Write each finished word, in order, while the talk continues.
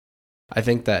I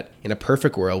think that in a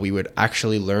perfect world, we would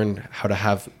actually learn how to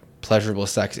have pleasurable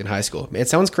sex in high school. It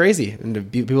sounds crazy, and the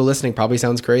people listening probably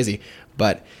sounds crazy,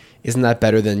 but isn't that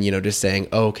better than, just saying,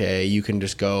 oh, okay, you can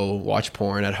just go watch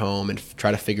porn at home and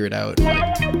try to figure it out?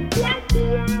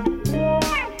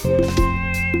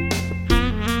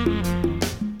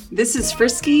 This is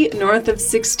Frisky, north of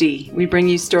 60. We bring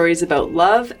you stories about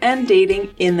love and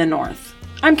dating in the north.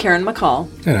 I'm Karen McCall.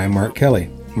 And I'm Mark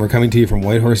Kelly. We're coming to you from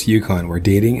Whitehorse, Yukon, where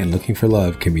dating and looking for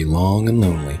love can be long and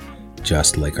lonely,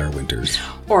 just like our winters.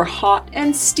 Or hot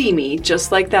and steamy,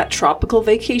 just like that tropical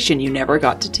vacation you never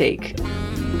got to take.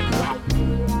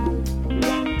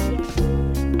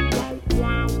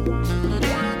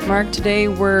 Mark, today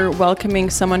we're welcoming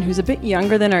someone who's a bit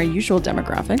younger than our usual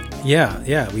demographic.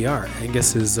 Yeah, we are.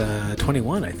 Angus is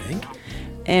 21, I think.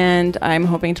 And I'm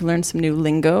hoping to learn some new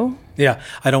lingo. Yeah,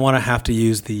 I don't want to have to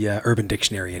use the Urban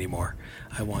Dictionary anymore.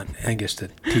 I want Angus to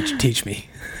teach me.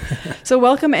 So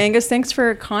welcome, Angus. Thanks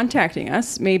for contacting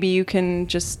us. Maybe you can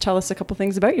just tell us a couple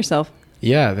things about yourself.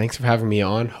 Yeah, thanks for having me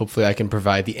on. Hopefully I can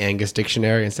provide the Angus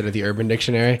Dictionary instead of the Urban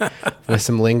Dictionary with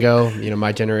some lingo,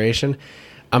 my generation.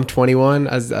 I'm 21,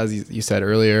 as you said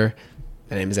earlier.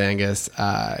 My name is Angus.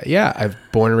 I'm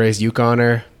born and raised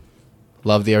Yukoner.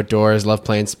 Love the outdoors, love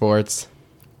playing sports.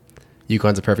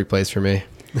 Yukon's a perfect place for me.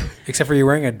 Except for you're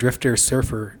wearing a Driftwood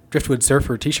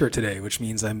Surfer t-shirt today, which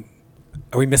means are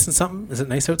we missing something? Is it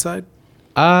nice outside?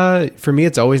 For me,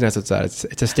 it's always nice outside.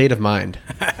 It's a state of mind.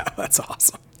 That's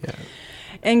awesome. Yeah.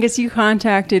 Angus, you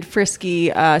contacted Frisky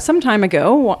some time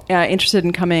ago, interested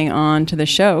in coming on to the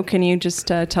show. Can you just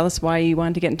tell us why you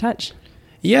wanted to get in touch?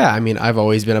 Yeah, I've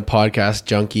always been a podcast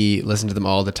junkie, listen to them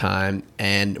all the time.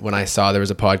 And when I saw there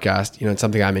was a podcast, it's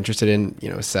something I'm interested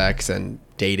in, sex and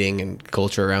dating and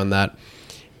culture around that.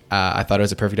 I thought it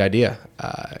was a perfect idea.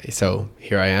 So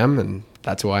here I am, and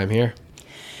that's why I'm here.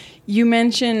 You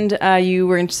mentioned you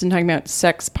were interested in talking about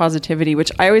sex positivity,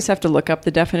 which I always have to look up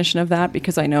the definition of that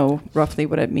because I know roughly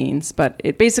what it means. But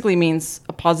it basically means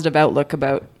a positive outlook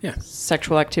about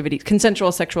sexual activity,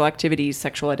 consensual sexual activities,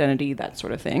 sexual identity, that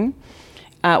sort of thing.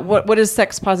 What does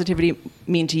sex positivity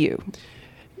mean to you?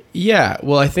 Yeah,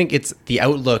 well, I think it's the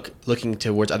outlook looking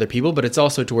towards other people, but it's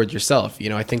also towards yourself.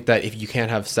 I think that if you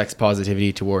can't have sex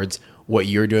positivity towards what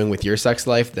you're doing with your sex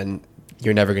life, then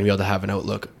you're never going to be able to have an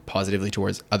outlook positively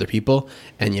towards other people.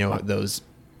 And, those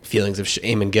feelings of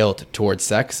shame and guilt towards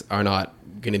sex are not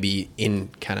going to be in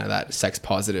kind of that sex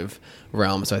positive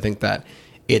realm. So I think that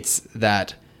it's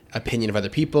that opinion of other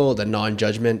people, the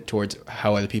non-judgment towards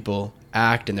how other people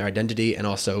act and their identity, and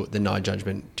also the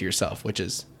non-judgment to yourself, which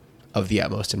is of the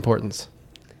utmost importance.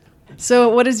 So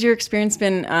what has your experience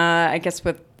been,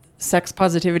 with sex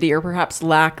positivity or perhaps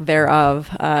lack thereof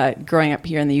growing up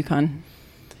here in the Yukon?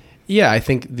 Yeah, I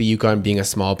think the Yukon being a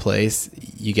small place,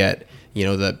 you get,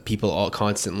 the people all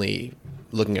constantly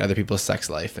looking at other people's sex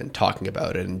life and talking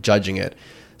about it and judging it.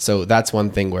 So that's one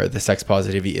thing where the sex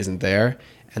positivity isn't there.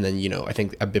 And then, I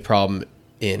think a big problem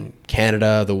in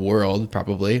Canada, the world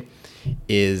probably,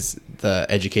 is the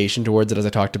education towards it, as I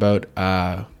talked about,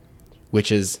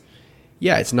 which is,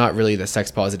 it's not really the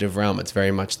sex positive realm. It's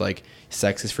very much like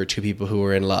sex is for two people who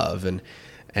are in love,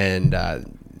 and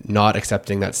not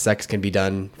accepting that sex can be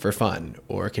done for fun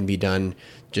or can be done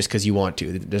just because you want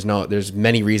to. There's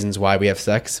many reasons why we have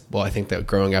sex. Well, I think that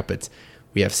growing up,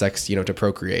 we have sex, to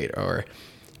procreate,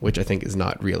 which I think is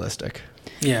not realistic.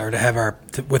 Yeah, or to have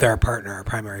with our partner, our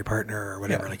primary partner or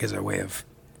whatever, as a way of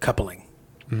coupling.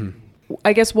 Mm-hmm.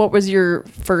 I guess what was your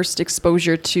first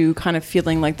exposure to kind of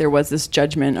feeling like there was this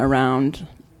judgment around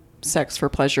sex for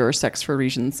pleasure or sex for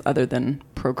reasons other than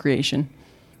procreation?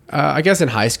 I guess in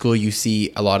high school, you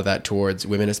see a lot of that towards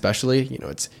women, especially.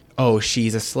 It's, oh,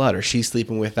 she's a slut, or she's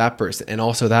sleeping with that person and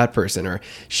also that person, or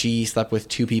she slept with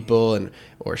two people,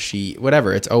 or she,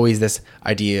 whatever. It's always this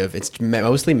idea of, it's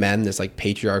mostly men, this like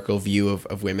patriarchal view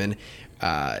of women,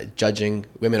 judging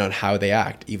women on how they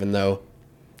act, even though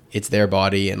it's their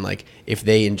body. And like, if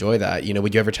they enjoy that,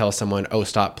 would you ever tell someone, oh,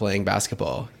 stop playing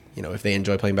basketball? If they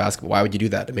enjoy playing basketball, why would you do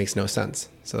that? It makes no sense.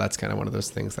 So that's kind of one of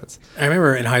those things I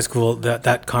remember in high school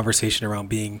that conversation around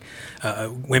being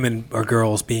women or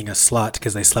girls being a slut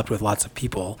because they slept with lots of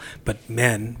people, but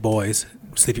boys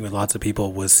sleeping with lots of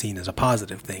people was seen as a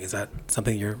positive thing. Is that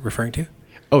something you're referring to?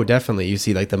 Oh, definitely. You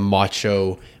see like the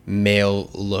macho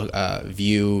male look,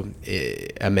 view,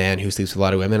 a man who sleeps with a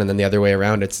lot of women, and then the other way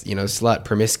around, it's, slut,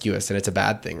 promiscuous, and it's a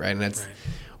bad thing, right? And that's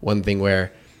one thing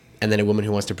where, and then a woman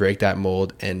who wants to break that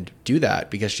mold and do that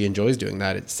because she enjoys doing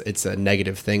that, it's a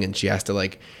negative thing, and she has to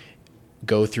like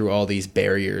go through all these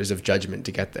barriers of judgment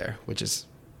to get there, which is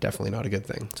definitely not a good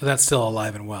thing. So that's still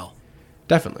alive and well.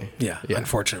 Definitely. Yeah.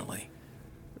 Unfortunately.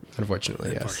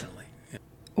 Yes.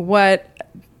 What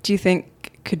do you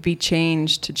think could be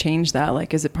changed to change that?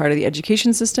 Like, is it part of the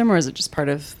education system or is it just part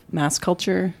of mass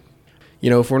culture?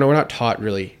 If we're not taught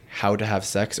really how to have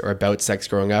sex or about sex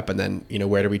growing up, and then,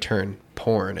 where do we turn?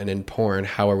 Porn. And in porn,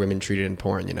 how are women treated in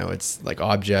porn? It's like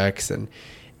objects.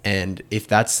 And if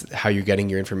that's how you're getting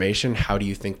your information, how do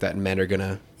you think that men are going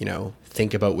to,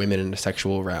 think about women in a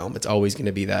sexual realm? It's always going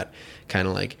to be that kind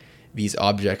of like these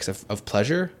objects of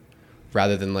pleasure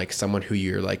rather than like someone who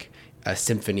you're like a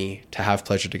symphony to have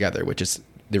pleasure together, which is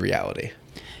the reality.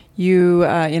 You,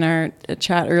 in our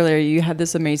chat earlier, you had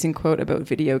this amazing quote about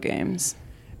video games.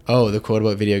 Oh, the quote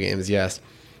about video games. Yes.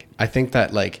 I think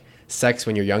that like sex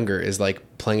when you're younger is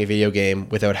like playing a video game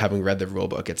without having read the rule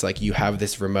book. It's like you have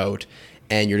this remote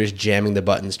and you're just jamming the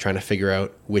buttons, trying to figure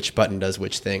out which button does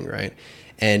which thing, right?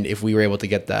 And if we were able to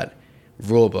get that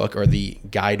rule book or the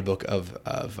guidebook of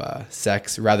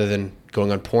sex rather than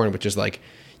going on porn, which is like,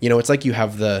 it's like you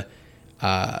have the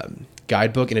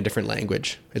guidebook in a different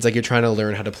language. It's like you're trying to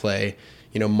learn how to play,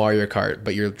 Mario Kart,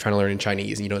 but you're trying to learn in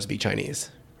Chinese and you don't speak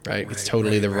Chinese, right? It's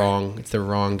totally wrong. It's the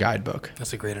wrong guidebook.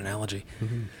 That's a great analogy.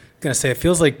 Mm-hmm. I'm gonna say it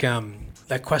feels like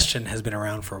that question has been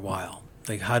around for a while.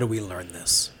 Like, how do we learn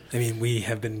this? I mean, we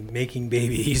have been making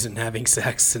babies and having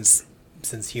sex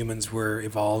since humans were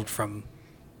evolved from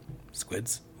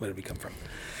squids. Where did we come from?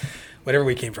 Whatever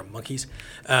we came from, monkeys.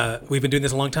 We've been doing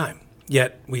this a long time.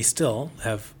 Yet we still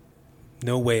have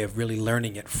no way of really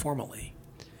learning it formally.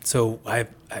 So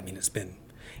it's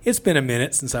been a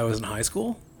minute since I was in high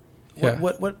school.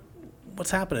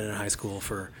 What's happening in high school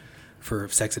for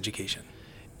sex education?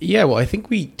 Yeah, well, I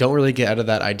think we don't really get out of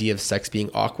that idea of sex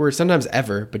being awkward, sometimes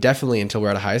ever, but definitely until we're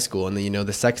out of high school. And then,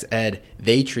 the sex ed,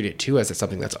 they treat it too as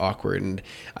something that's awkward. And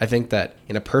I think that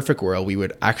in a perfect world, we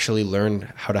would actually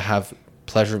learn how to have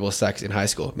pleasurable sex in high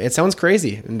school. It sounds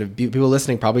crazy, and people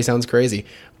listening probably sounds crazy,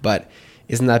 but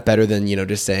isn't that better than,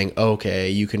 just saying, oh, okay,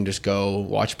 you can just go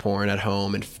watch porn at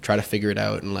home and try to figure it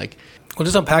out and like... Well,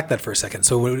 just unpack that for a second.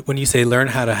 So when you say learn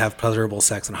how to have pleasurable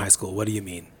sex in high school, what do you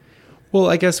mean? Well,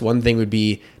 I guess one thing would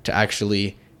be to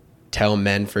actually tell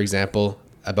men, for example,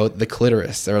 about the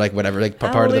clitoris or like whatever, like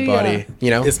part of the body,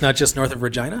 It's not just north of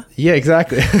Regina? Yeah,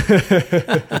 exactly.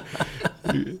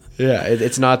 Yeah,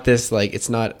 it's not this, like, it's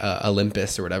not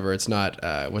Olympus or whatever. It's not,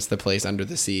 what's the place under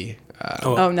the sea?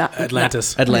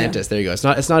 Atlantis. Atlantis, there you go. It's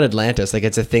not Atlantis. Like,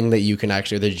 it's a thing that you can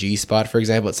actually, the G-spot, for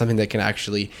example, it's something that can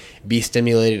actually be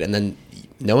stimulated. And then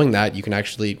knowing that, you can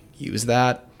actually use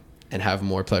that and have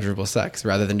more pleasurable sex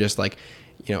rather than just like,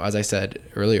 as I said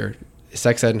earlier,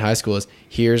 sex ed in high school is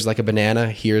here's like a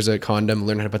banana, here's a condom,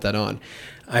 learn how to put that on.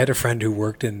 I had a friend who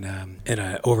worked in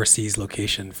an overseas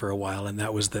location for a while, and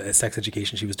that was the sex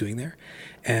education she was doing there.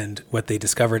 And what they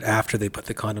discovered after they put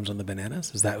the condoms on the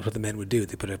bananas is that what the men would do.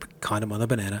 They put a condom on the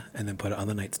banana and then put it on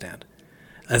the nightstand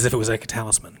as if it was like a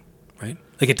talisman, right?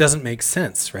 Like, it doesn't make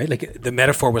sense, right? Like, the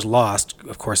metaphor was lost,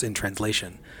 of course, in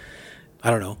translation. I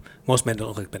don't know. Most men don't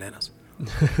look like bananas.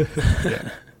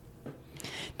 Yeah.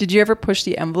 Did you ever push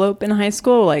the envelope in high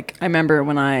school? Like, I remember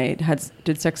when I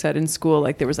did sex ed in school,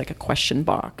 like there was like a question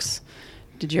box.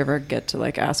 Did you ever get to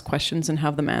like ask questions and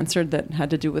have them answered that had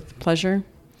to do with pleasure?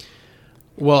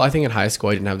 Well, I think in high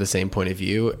school I didn't have the same point of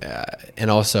view,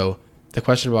 and also the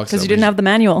question box. Because you didn't have the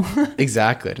manual.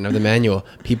 Exactly, I didn't have the manual.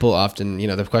 People often,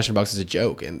 the question box is a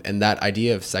joke, and that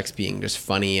idea of sex being just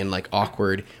funny and like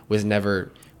awkward was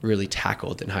never really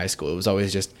tackled in high school. It was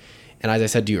always just, and as I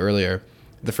said to you earlier,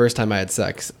 the first time I had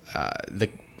sex,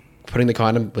 putting the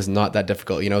condom was not that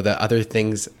difficult. The other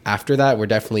things after that were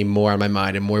definitely more on my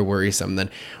mind and more worrisome than,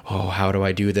 oh, how do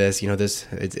I do this?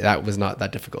 That was not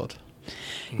that difficult.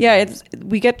 Yeah,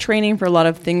 we get training for a lot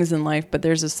of things in life, but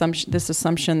there's this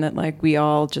assumption that like we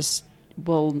all just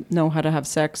will know how to have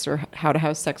sex or how to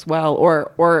have sex well,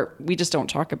 or we just don't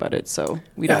talk about it, so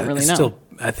we don't really know.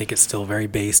 I think it's still very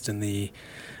based in the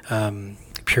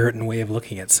Puritan way of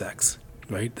looking at sex,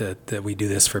 right? That we do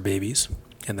this for babies,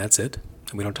 and that's it,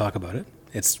 and we don't talk about it.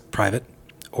 It's private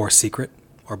or secret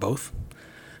or both.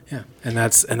 Yeah, and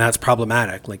that's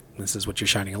problematic. Like, this is what you're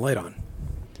shining a light on.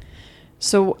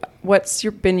 So what's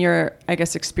been your, I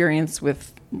guess, experience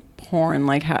with porn?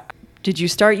 Like, how did you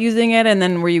start using it, and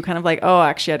then were you kind of like, oh,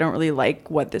 actually, I don't really like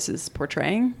what this is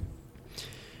portraying?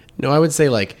 No, I would say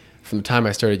like from the time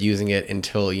I started using it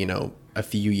until, a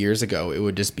few years ago, it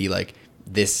would just be like,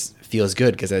 this feels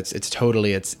good because it's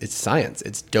totally, it's science.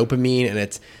 It's dopamine, and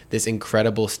it's this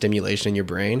incredible stimulation in your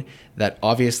brain that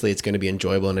obviously it's going to be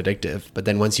enjoyable and addictive. But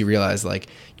then once you realize like,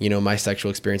 my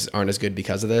sexual experiences aren't as good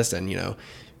because of this, and,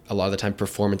 a lot of the time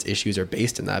performance issues are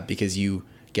based in that because you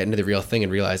get into the real thing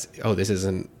and realize, oh, this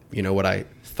isn't, what I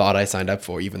thought I signed up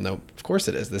for, even though of course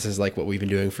it is. This is like what we've been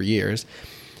doing for years.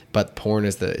 but porn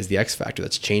is the X factor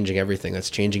that's changing everything, that's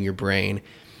changing your brain.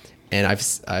 And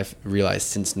I've realized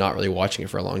since not really watching it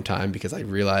for a long time, because I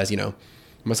realized,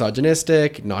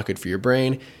 misogynistic, not good for your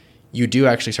brain. You do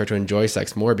actually start to enjoy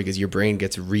sex more because your brain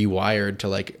gets rewired to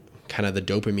like kind of the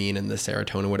dopamine and the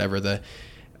serotonin, whatever the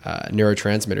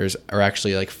neurotransmitters are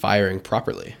actually like firing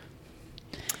properly.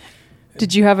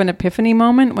 Did you have an epiphany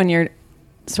moment when you're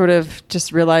sort of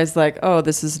just realized like, oh,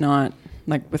 this is not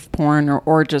like with porn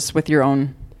or just with your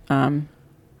own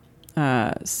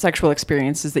sexual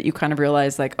experiences, that you kind of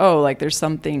realize like, oh, like there's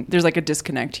like a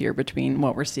disconnect here between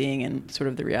what we're seeing and sort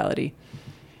of the reality?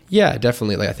 Yeah,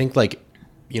 definitely. Like I think like,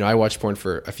 I watched porn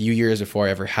for a few years before I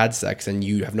ever had sex, and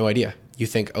you have no idea. You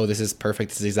think, oh, this is perfect.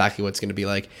 This is exactly what it's going to be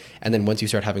like. And then once you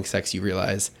start having sex, you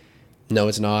realize, no,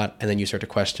 it's not. And then you start to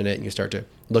question it and you start to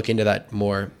look into that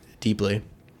more deeply.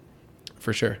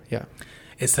 For sure. Yeah.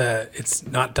 It's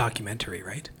not documentary,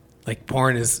 right? Like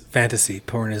porn is fantasy.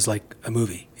 Porn is like a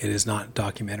movie. It is not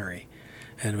documentary.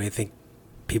 And we think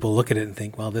people look at it and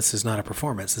think, well, this is not a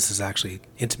performance. This is actually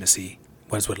intimacy.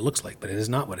 What is what it looks like, but it is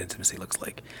not what intimacy looks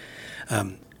like.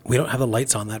 We don't have the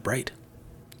lights on that bright.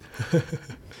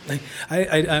 I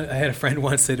had a friend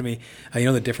once say to me,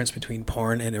 the difference between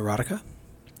porn and erotica?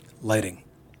 Lighting.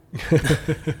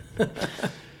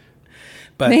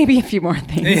 But maybe a few more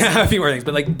things. Yeah, a few more things.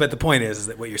 But the point is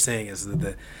that what you're saying is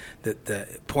that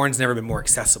the porn's never been more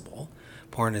accessible.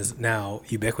 Porn is now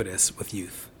ubiquitous with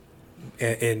youth.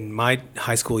 In my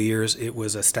high school years, it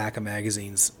was a stack of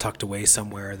magazines tucked away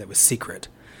somewhere that was secret.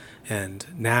 And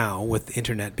now, with the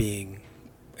internet being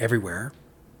everywhere,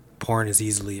 porn is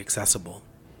easily accessible.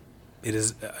 It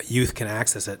is youth can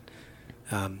access it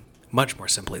much more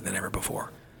simply than ever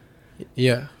before.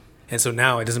 Yeah. And so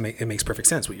now it makes perfect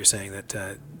sense what you're saying,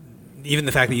 that even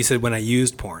the fact that you said when I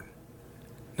used porn,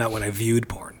 not when I viewed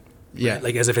porn. Yeah. Right?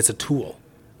 Like as if it's a tool.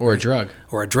 Or a drug.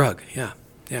 Or a drug, yeah.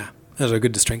 Yeah. Those are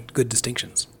good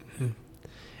distinctions.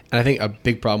 And I think a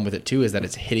big problem with it too is that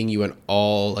it's hitting you in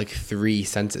all like three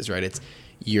senses, right? It's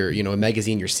a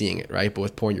magazine, you're seeing it, right? But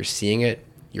with porn, you're seeing it,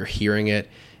 you're hearing it,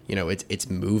 it's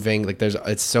moving. Like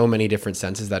it's so many different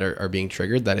senses that are being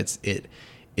triggered that it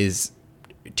is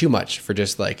too much for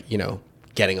just like,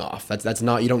 getting off. That's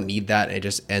not, you don't need that. It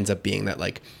just ends up being that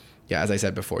like, yeah, as I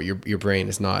said before, your brain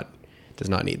does not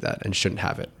need that and shouldn't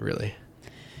have it really.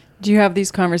 Do you have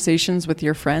these conversations with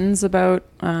your friends about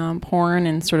porn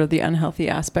and sort of the unhealthy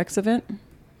aspects of it?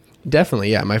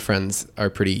 Definitely, yeah. My friends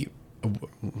are pretty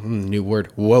new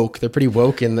word woke. They're pretty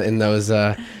woke in those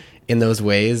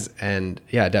ways, and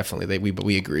yeah, definitely.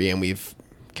 We agree, and we've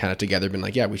kind of together been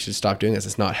like, yeah, we should stop doing this.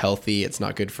 It's not healthy. It's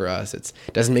not good for us. It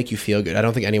doesn't make you feel good. I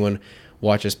don't think anyone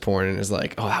watches porn and is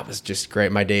like, oh, that was just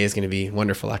great. My day is going to be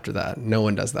wonderful after that. No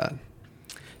one does that.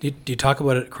 Do you talk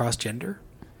about it cross gender?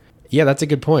 Yeah, that's a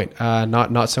good point.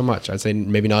 Not so much. I'd say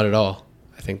maybe not at all.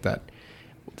 I think that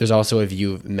there's also a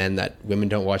view of men that women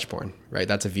don't watch porn, right?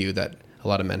 That's a view that a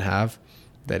lot of men have,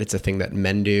 that it's a thing that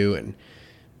men do.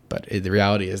 But the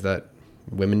reality is that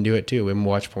women do it too. Women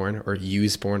watch porn or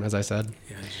use porn, as I said.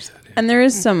 Yeah, as you said. Yeah. And there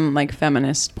is some like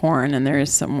feminist porn, and there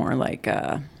is some more like,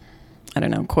 I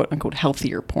don't know, quote unquote,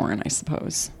 healthier porn, I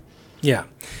suppose. Yeah,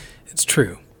 it's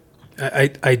true.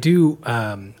 I do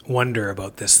wonder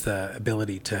about this, the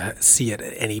ability to see it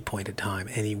at any point in time,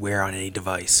 anywhere on any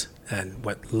device, and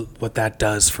what that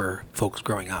does for folks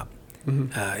growing up.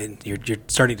 Mm-hmm. And you're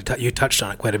starting to you touched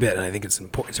on it quite a bit, and I think it's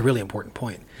important. It's a really important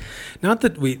point. Not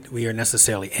that we are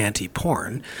necessarily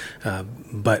anti-porn,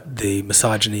 but the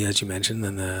misogyny, as you mentioned,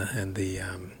 and the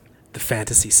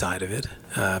fantasy side of it,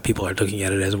 people are looking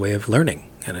at it as a way of learning,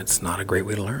 and it's not a great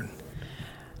way to learn.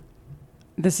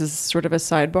 This is sort of a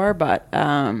sidebar, but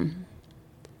I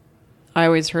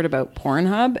always heard about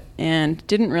Pornhub and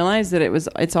didn't realize that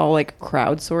it's all like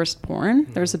crowdsourced porn.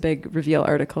 Mm-hmm. There was a big reveal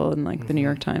article in like the New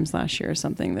York Times last year or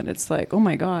something that it's like, oh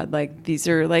my God, like these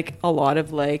are like a lot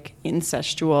of like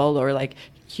incestual or like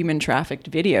human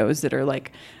trafficked videos that are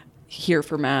like here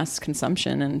for mass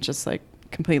consumption and just like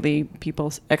completely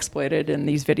people exploited, and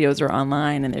these videos are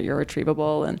online and they're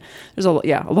irretrievable, and there's a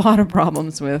lot of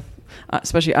problems with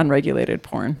especially unregulated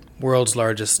porn. World's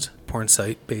largest porn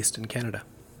site based in Canada.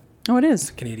 Oh, it is?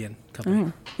 It's a Canadian company.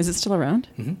 Oh. Is it still around?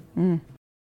 Mm-hmm.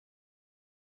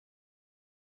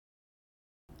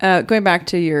 Going back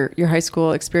to your high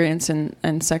school experience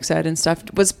and sex ed and stuff,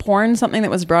 was porn something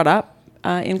that was brought up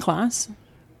in class?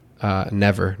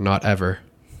 Never, not ever.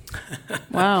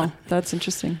 Wow, that's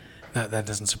interesting. That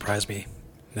doesn't surprise me,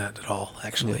 not at all,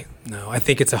 actually. Yeah. No, I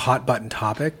think it's a hot button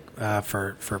topic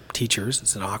for teachers.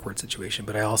 It's an awkward situation,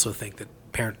 but I also think that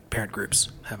parent groups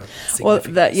have a Well,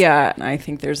 significance. I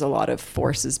think there's a lot of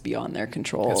forces beyond their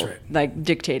control, That's right. like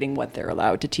dictating what they're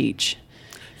allowed to teach.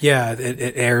 Yeah,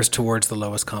 it errs towards the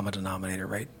lowest common denominator,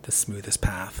 right? The smoothest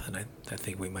path. And I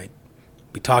think we might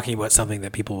be talking about something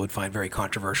that people would find very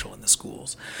controversial in the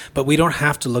schools. But we don't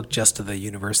have to look just to the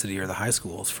university or the high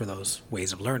schools for those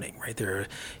ways of learning, right?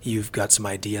 You've got some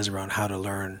ideas around how to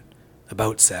learn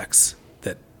about sex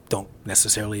that don't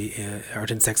necessarily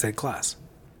aren't in sex ed class.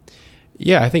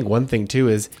 Yeah, I think one thing too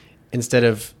is instead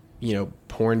of,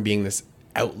 porn being this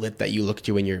outlet that you look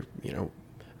to when you're,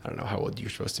 I don't know how old you're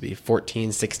supposed to be,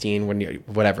 14, 16, when you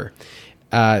whatever.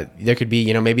 There could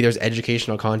be, maybe there's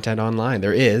educational content online.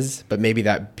 There is, but maybe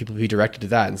that people be directed to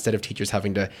that instead of teachers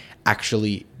having to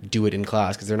actually do it in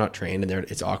class because they're not trained and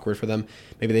it's awkward for them.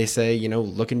 Maybe they say,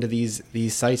 look into these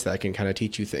sites that can kind of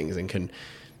teach you things and can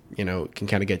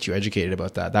kind of get you educated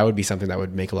about that. That would be something that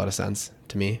would make a lot of sense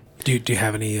to me. Do you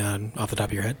have any off the top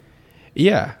of your head?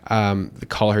 Yeah. The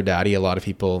Call Her Daddy. A lot of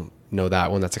people know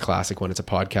that one. That's a classic one. It's a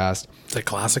podcast. It's a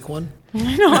classic one?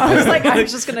 No, I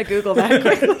was just going to Google that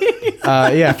quickly.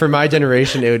 Yeah, for my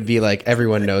generation, it would be like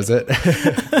everyone knows it.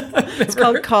 It's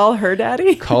called Call Her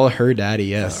Daddy? Call Her Daddy,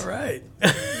 yes. All right.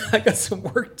 I got some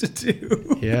work to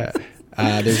do. Yeah.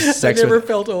 There's sex I never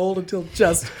felt old until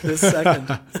just this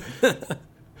second.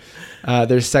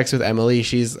 There's Sex with Emily.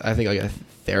 She's, I think, like a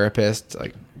therapist.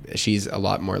 Like, she's a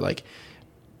lot more like,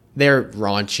 they're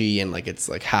raunchy and like, it's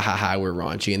like, ha ha ha, we're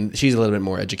raunchy. And she's a little bit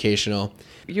more educational.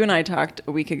 You and I talked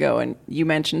a week ago and you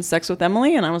mentioned Sex with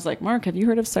Emily. And I was like, Mark, have you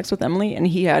heard of Sex with Emily? And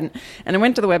he hadn't. And I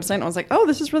went to the website and I was like, oh,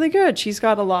 this is really good. She's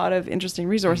got a lot of interesting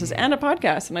resources and a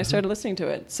podcast. And I started listening to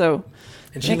it. So.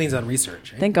 And she leans on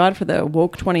research. Eh? Thank God for the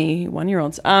woke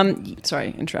 21-year-olds.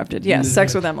 Sorry, interrupted. Yeah,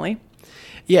 Sex with Emily.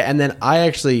 Yeah, and then I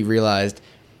actually realized,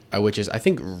 which is I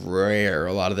think rare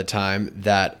a lot of the time,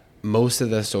 that most of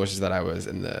the sources that I was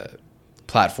in the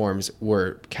platforms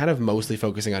were kind of mostly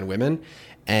focusing on women,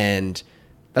 and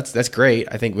that's great.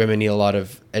 I think women need a lot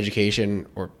of education,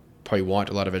 or probably want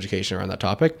a lot of education around that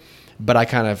topic. But I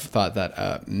kind of thought that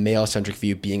a male-centric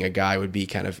view, being a guy, would be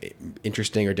kind of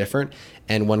interesting or different.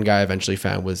 And one guy I eventually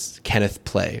found was Kenneth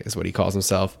Play, is what he calls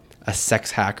himself, a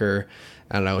sex hacker.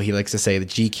 I don't know. He likes to say the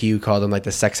GQ called him like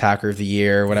the sex hacker of the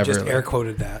year or whatever. I just air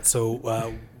quoted that.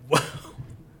 So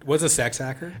what's a sex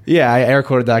hacker? Yeah, I air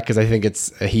quoted that because I think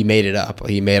he made it up.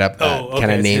 He made up that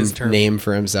kind of name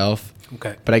for himself.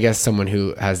 Okay. But I guess someone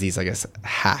who has these, I guess,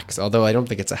 hacks, although I don't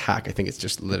think it's a hack. I think it's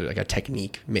just literally like a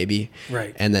technique, maybe.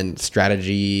 Right. And then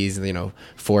strategies,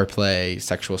 foreplay,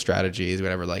 sexual strategies,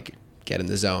 whatever, like get in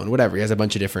the zone, whatever. He has a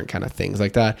bunch of different kind of things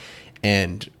like that.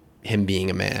 And him being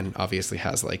a man obviously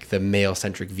has like the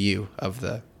male-centric view of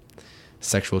the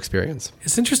sexual experience.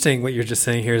 It's interesting what you're just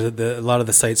saying here is that a lot of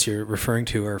the sites you're referring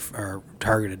to are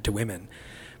targeted to women,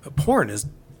 but porn is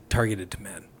targeted to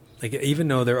men. Like, even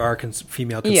though there are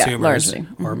female consumers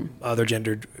or other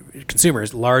gendered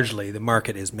consumers, largely the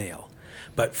market is male.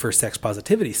 But for sex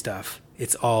positivity stuff,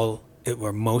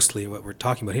 mostly what we're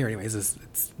talking about here anyways,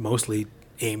 it's mostly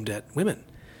aimed at women.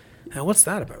 Now, what's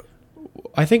that about?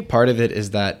 I think part of it is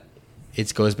that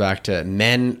it goes back to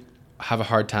men have a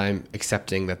hard time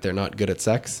accepting that they're not good at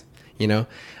sex. I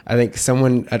think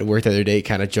someone at work the other day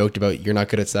kind of joked about, you're not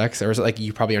good at sex, or was it like,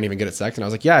 you probably aren't even good at sex? And I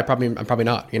was like, yeah, I'm probably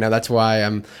not. That's why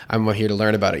I'm here to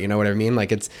learn about it. You know what I mean?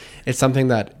 Like, it's something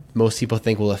that most people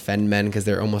think will offend men because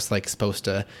they're almost like supposed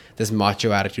to, this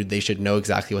macho attitude, they should know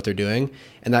exactly what they're doing.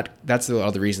 And that's the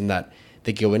other reason that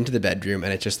they go into the bedroom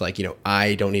and it's just like,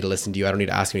 I don't need to listen to you. I don't need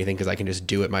to ask you anything because I can just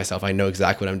do it myself. I know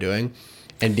exactly what I'm doing.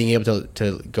 And being able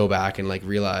to go back and like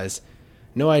realize,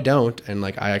 no, I don't. And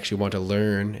like, I actually want to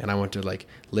learn and I want to like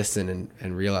listen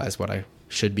and realize what I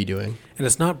should be doing. And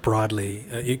it's not broadly,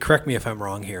 you correct me if I'm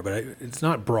wrong here, but it's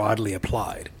not broadly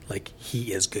applied. Like,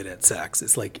 he is good at sex.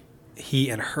 It's like he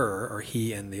and her, or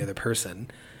he and the other person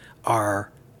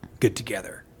are good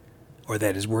together, or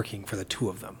that is working for the two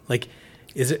of them. Like,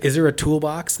 is there a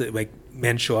toolbox that like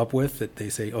men show up with that they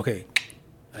say, okay,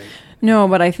 no,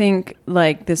 but I think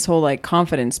like this whole like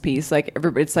confidence piece, like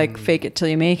it's like fake it till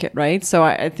you make it, right? So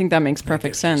I think that makes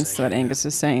perfect sense. What Angus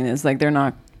is saying is like, they're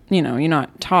not, you're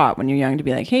not taught when you're young to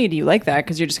be like, hey, do you like that?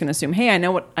 Because you're just going to assume, hey, I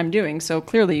know what I'm doing, so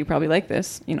clearly you probably like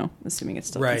this, assuming it's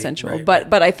still consensual.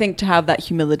 But I think to have that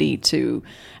humility to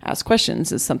ask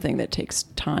questions is something that takes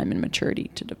time and maturity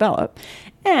to develop.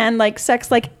 And like sex,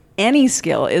 like any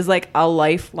skill, is like a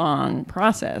lifelong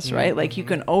process, right? Like, you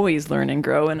can always learn and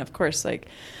grow. And of course, like,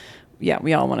 yeah,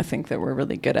 we all want to think that we're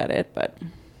really good at it, but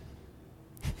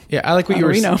yeah, I like what you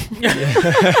were saying.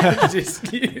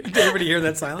 Did everybody hear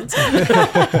that silence?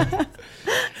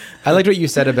 I liked what you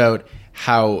said about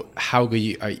how good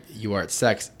you are at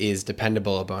sex is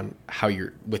dependable upon how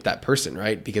you're with that person,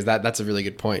 right? Because that's a really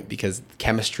good point, because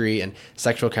chemistry and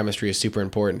sexual chemistry is super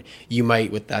important. You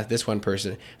might, with this one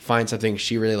person, find something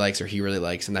she really likes or he really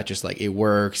likes, and that just like, it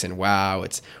works and wow,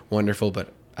 it's wonderful.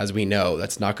 But as we know,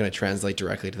 that's not going to translate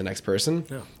directly to the next person.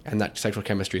 No. And that sexual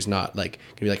chemistry is not like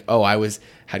going to be like, oh,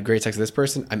 had great sex with this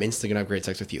person, I'm instantly going to have great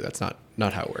sex with you. That's not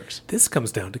how it works. This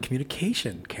comes down to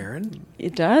communication, Karen.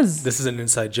 It does. This is an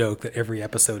inside joke that every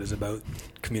episode is about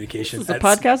communication. This is a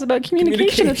podcast about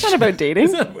communication. It's not about dating.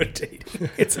 It's not about dating.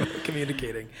 It's about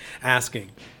communicating,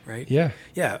 asking, right? Yeah.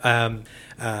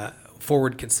 Yeah.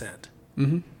 Forward consent.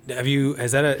 Mm-hmm.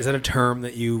 Is that a term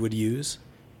that you would use?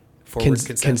 Forward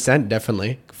consent,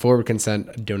 definitely. Forward consent,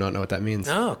 I do not know what that means.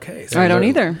 Oh, okay. So I don't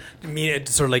either. I mean,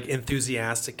 it's sort of like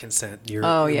enthusiastic consent.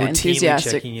 You're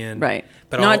enthusiastic, checking in. Right.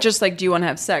 But not just like, do you want to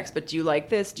have sex, but do you like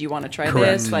this? Do you want to try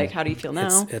this? Like, how do you feel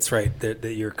now? That's right. That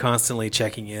you're constantly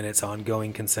checking in. It's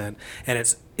ongoing consent. And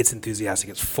it's enthusiastic.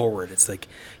 It's forward. It's like,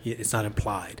 it's not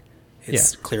implied.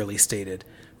 It's clearly stated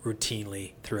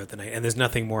routinely throughout the night, and there's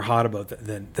nothing more hot about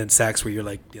than sex, where you're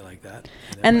like, do you like that?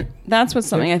 And that's what's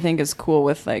something I think is cool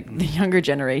with like the younger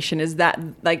generation, is that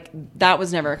like that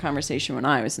was never a conversation when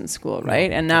I was in school, right?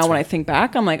 And now when I think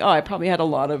back, I'm like, oh, I probably had a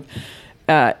lot of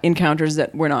encounters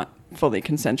that were not fully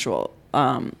consensual,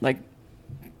 like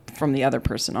from the other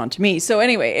person onto me. So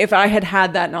anyway, if I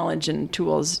had that knowledge and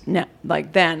tools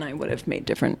like then, I would have made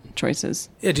different choices.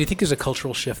 Yeah. Do you think there's a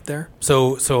cultural shift there?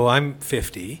 So I'm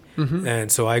 50,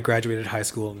 and so I graduated high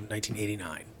school in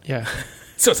 1989. Yeah.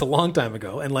 So it's a long time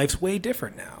ago, and life's way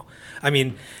different now. I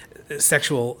mean,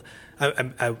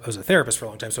 I was a therapist for a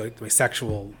long time, so my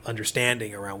sexual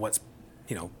understanding around what's,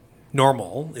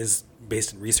 normal is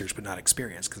based in research but not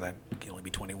experience, because I can only be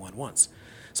 21 once.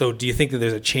 So do you think that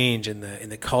there's a change in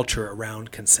the culture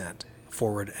around consent,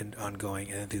 forward and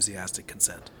ongoing and enthusiastic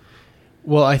consent?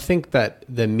 Well, I think that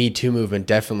the Me Too movement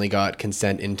definitely got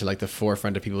consent into like the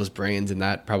forefront of people's brains, and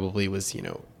that probably was,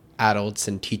 adults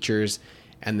and teachers,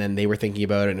 and then they were thinking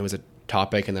about it and it was a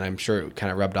topic, and then I'm sure it kind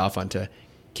of rubbed off onto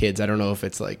kids. I don't know if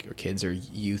it's like, or kids or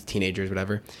youth, teenagers,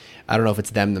 whatever. I don't know if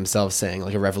it's them themselves saying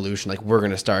like a revolution, like we're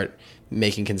going to start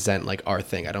making consent like our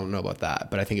thing. I don't know about that,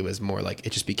 but I think it was more like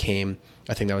it just became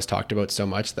a thing that was talked about so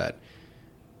much that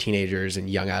teenagers and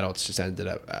young adults just ended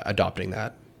up adopting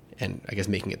that and I guess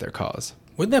making it their cause.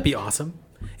 Wouldn't that be awesome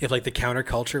if like the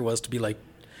counterculture was to be like,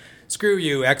 screw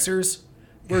you Xers,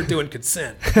 we're doing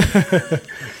consent.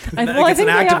 It's an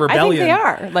act of rebellion. I think they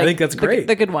are. Like, I think that's great.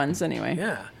 The good ones anyway.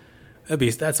 Yeah.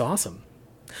 That's awesome.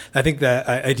 I think the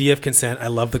idea of consent, I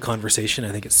love the conversation.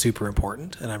 I think it's super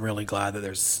important, and I'm really glad that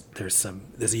there's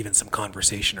even some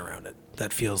conversation around it.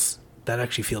 That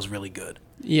actually feels really good.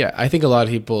 Yeah, I think a lot of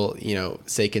people,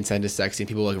 say consent is sexy, and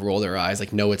people like roll their eyes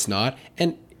like, no, it's not.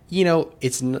 And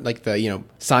it's not like the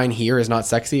sign here is not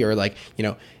sexy, or like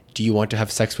do you want to have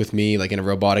sex with me, like in a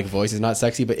robotic voice, is not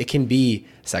sexy, but it can be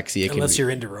sexy. Unless you're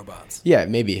into robots. Yeah,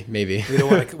 maybe. We don't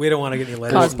want to get any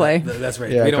letters. Cosplay. That's right.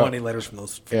 Yeah, we don't want any letters from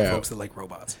those folks that like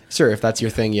robots. Sure, if that's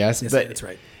your thing, yes. But that's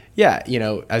right. Yeah,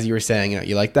 as you were saying,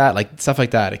 you like that, like stuff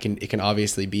like that. It can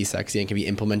obviously be sexy and can be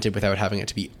implemented without having it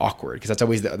to be awkward. Because that's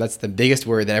always that's the biggest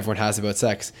word that everyone has about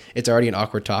sex. It's already an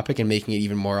awkward topic, and making it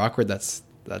even more awkward, that's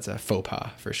a faux pas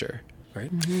for sure. Right.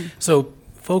 Mm-hmm. So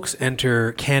folks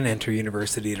can enter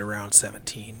university at around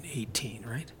 17, 18,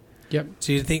 right? Yep.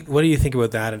 So what do you think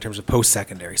about that in terms of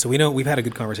post-secondary? So we know we've had a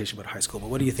good conversation about high school, but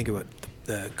what do you think about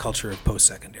the culture of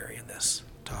post-secondary in this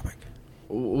topic?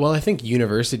 Well, I think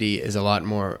university is a lot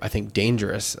more,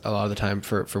 dangerous a lot of the time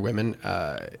for women.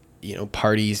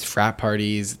 Parties, frat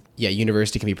parties. Yeah,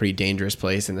 university can be a pretty dangerous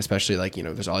place. And especially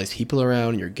there's all these people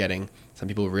around. Some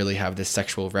people really have this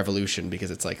sexual revolution because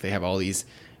it's like they have all these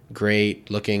great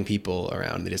looking people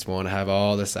around. They just want to have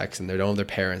all the sex, and they don't have their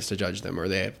parents to judge them, or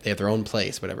they have their own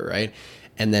place, whatever, right?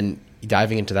 And then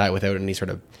diving into that without any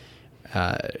sort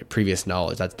of previous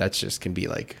knowledge, that's just can be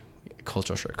like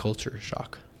culture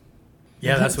shock.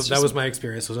 Yeah, that was my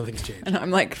experience, so nothing's changed. And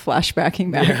I'm like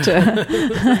flashbacking back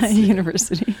to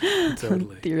university.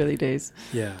 Totally. The early days.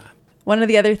 Yeah. One of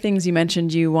the other things you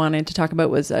mentioned you wanted to talk about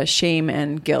was shame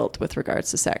and guilt with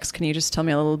regards to sex. Can you just tell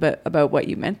me a little bit about what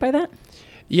you meant by that?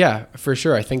 Yeah, for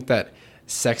sure. I think that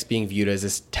sex being viewed as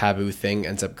this taboo thing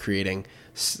ends up creating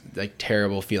like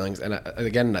terrible feelings. And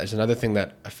again, there's another thing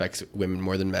that affects women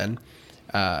more than men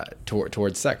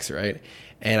towards sex, right?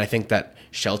 And I think that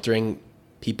sheltering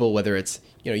people, whether it's,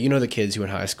 the kids who in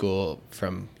high school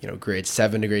from, grade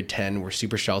 7 to grade 10 were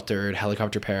super sheltered,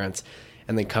 helicopter parents,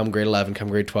 and then come grade 11, come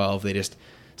grade 12, they just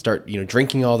start,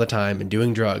 drinking all the time and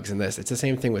doing drugs and this. It's the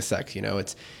same thing with sex,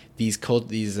 it's these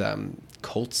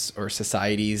cults or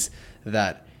societies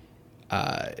that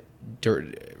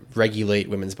regulate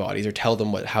women's bodies or tell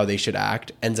them how they should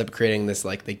act ends up creating this,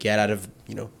 like, they get out of,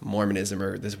 Mormonism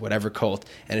or this whatever cult,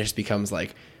 and it just becomes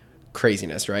like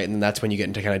craziness, right? And that's when you get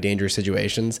into kind of dangerous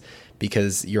situations,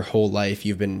 because your whole life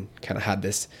you've been kind of had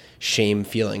this shame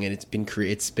feeling, and it's been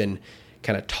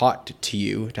kind of taught to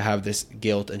you to have this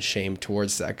guilt and shame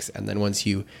towards sex. And then once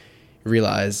you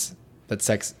realize that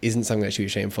sex isn't something that you should be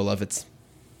shameful of, it's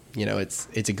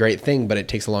a great thing, but it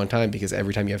takes a long time, because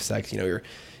every time you have sex, you're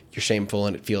shameful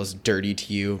and it feels dirty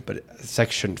to you, but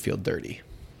sex shouldn't feel dirty.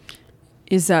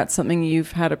 Is that something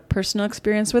you've had a personal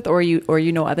experience with, or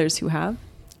you know others who have?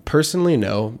 Personally,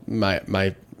 no.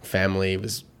 My family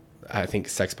was, I think,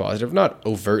 sex positive, not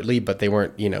overtly, but they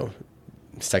weren't,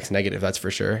 sex negative, that's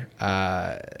for sure.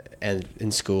 And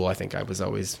in school, I think it was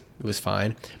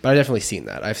fine, but I've definitely seen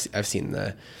that. I've seen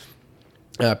the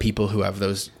people who have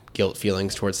those guilt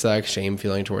feelings towards sex, shame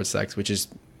feeling towards sex, which is,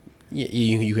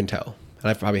 you can tell. And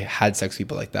I've probably had sex with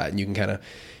people like that, and you can kind of,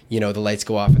 the lights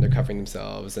go off and they're covering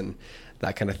themselves and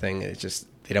that kind of thing. It's just,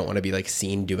 they don't want to be like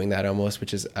seen doing that almost,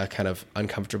 which is a kind of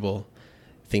uncomfortable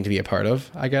thing to be a part of,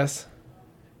 I guess.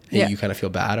 And yeah. You kind of feel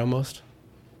bad almost.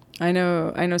 I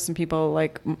know some people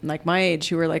like my age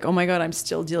who are like, oh my God, I'm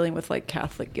still dealing with like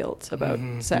Catholic guilt about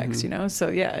sex, So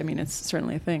yeah, I mean, it's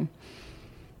certainly a thing.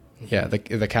 Yeah.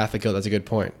 The Catholic guilt, that's a good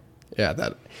point. Yeah.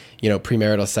 That,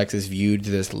 premarital sex is viewed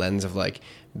through this lens of like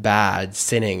bad,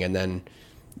 sinning, and then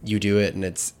you do it, and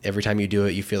it's every time you do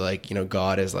it, you feel like,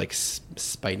 God is like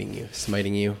smiting you. It's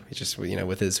just,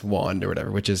 with his wand or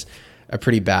whatever, which is a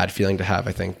pretty bad feeling to have,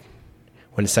 I think,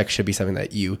 when sex should be something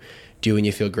that you do and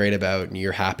you feel great about and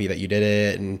you're happy that you did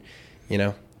it. And,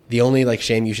 the only like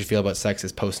shame you should feel about sex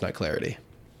is post-nut clarity.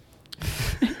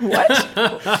 What?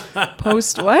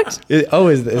 Post what?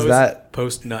 Is that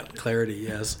post-nut clarity?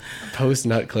 Yes.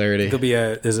 Post-nut clarity.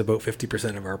 There's about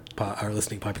 50% of our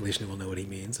listening population who will know what he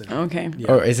means. And, okay.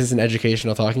 Yeah. Or is this an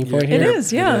educational talking point here? It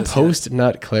is, yeah. It is,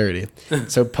 post-nut clarity.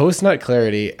 So post-nut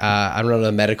clarity, I don't know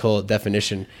the medical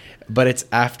definition, but it's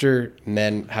after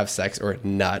men have sex, or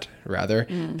nut rather,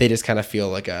 they just kind of feel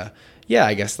like I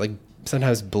guess like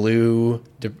sometimes blue,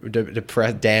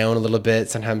 depressed down a little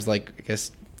bit. Sometimes like, I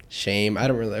guess, shame. I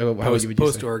don't really. How would you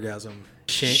post-orgasm.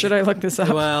 Shame. Should I look this up?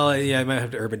 Well, yeah, I might have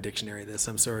to Urban Dictionary this.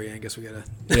 I'm sorry. I guess we gotta.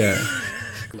 Yeah.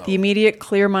 The immediate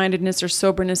clear-mindedness or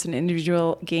soberness and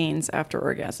individual gains after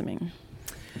orgasming.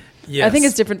 Yes. I think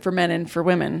it's different for men and for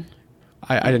women.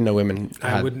 I didn't know women.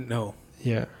 I wouldn't know.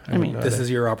 Yeah. I mean, this is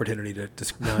your opportunity to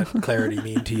not clarity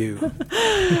mean to you.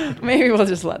 Maybe we'll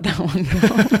just let that one go.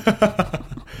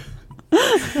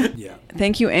 Yeah.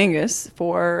 Thank you, Angus,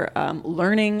 for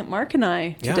learning Mark and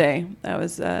I today. Yeah. That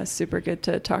was super good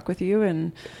to talk with you,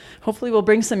 and hopefully we'll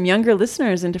bring some younger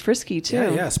listeners into Frisky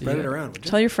too. Yeah, spread it around.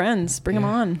 Tell your friends, bring them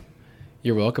on.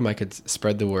 You're welcome. I could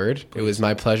spread the word. It was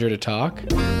my pleasure to talk.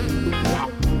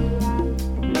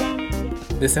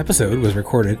 This episode was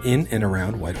recorded in and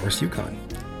around Whitehorse, Yukon.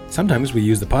 Sometimes we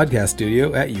use the podcast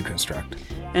studio at UConstruct.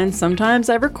 And sometimes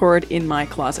I record in my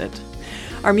closet.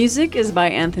 Our music is by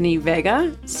Anthony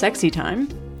Vega, Sexy Time.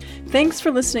 Thanks for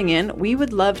listening in. We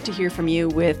would love to hear from you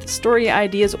with story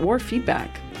ideas or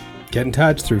feedback. Get in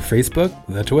touch through Facebook,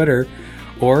 the Twitter,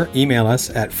 or email us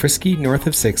at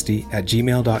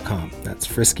friskynorthof60@gmail.com. That's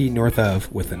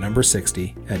friskynorthof with the number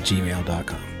 60 at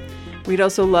gmail.com. We'd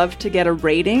also love to get a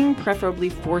rating, preferably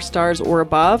 4 stars or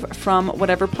above, from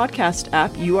whatever podcast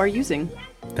app you are using.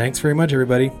 Thanks very much,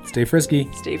 everybody. Stay frisky.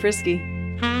 Stay frisky.